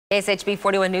SHB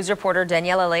 41 News reporter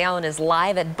Daniela Leon is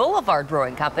live at Boulevard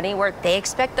Brewing Company, where they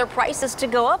expect their prices to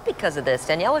go up because of this.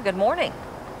 Daniela, good morning.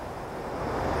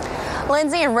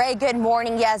 Lindsay and Ray, good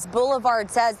morning. Yes, Boulevard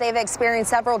says they've experienced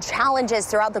several challenges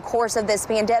throughout the course of this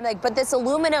pandemic, but this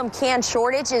aluminum can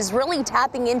shortage is really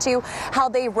tapping into how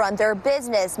they run their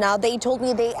business. Now, they told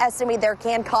me they estimate their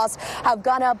can costs have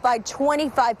gone up by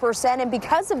 25%, and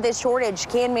because of this shortage,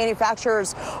 can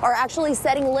manufacturers are actually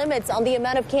setting limits on the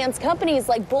amount of cans companies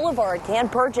like Boulevard can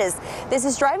purchase. This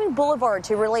is driving Boulevard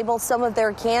to relabel some of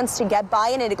their cans to get by,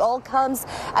 and it all comes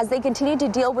as they continue to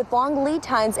deal with long lead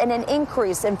times and an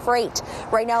increase in freight.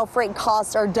 Right now, freight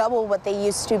costs are double what they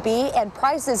used to be, and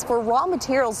prices for raw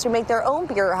materials to make their own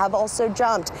beer have also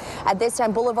jumped. At this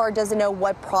time, Boulevard doesn't know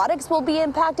what products will be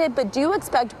impacted, but do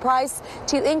expect price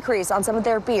to increase on some of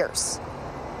their beers.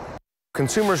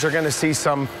 Consumers are going to see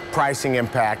some pricing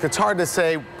impact. It's hard to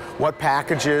say what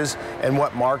packages and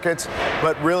what markets,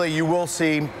 but really you will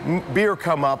see beer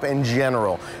come up in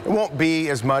general. It won't be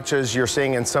as much as you're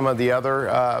seeing in some of the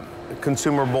other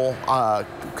consumer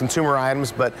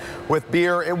items, but with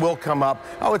beer it will come up,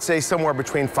 I would say somewhere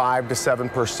between 5 to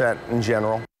 7% in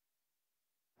general.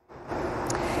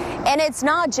 And it's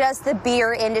not just the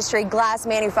beer industry. Glass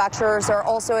manufacturers are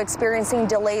also experiencing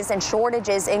delays and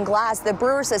shortages in glass. The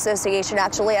Brewers Association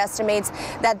actually estimates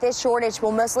that this shortage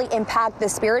will mostly impact the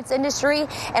spirits industry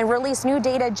and released new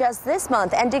data just this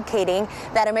month indicating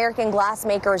that American glass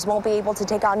makers won't be able to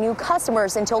take on new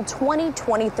customers until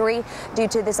 2023 due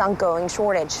to this ongoing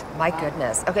shortage. My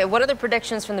goodness. Okay, what are the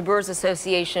predictions from the Brewers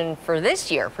Association for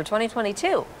this year, for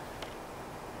 2022?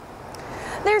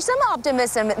 There's some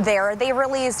optimism there. They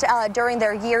released during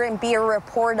their year-end beer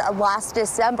report last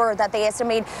December that they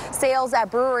estimate sales at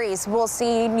breweries will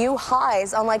see new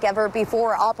highs unlike ever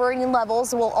before. Operating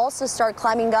levels will also start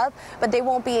climbing up, but they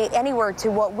won't be anywhere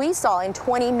to what we saw in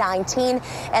 2019.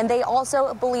 And they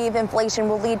also believe inflation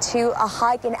will lead to a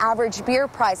hike in average beer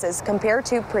prices compared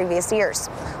to previous years.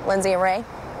 Lindsay and Ray.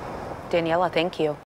 Daniela, thank you.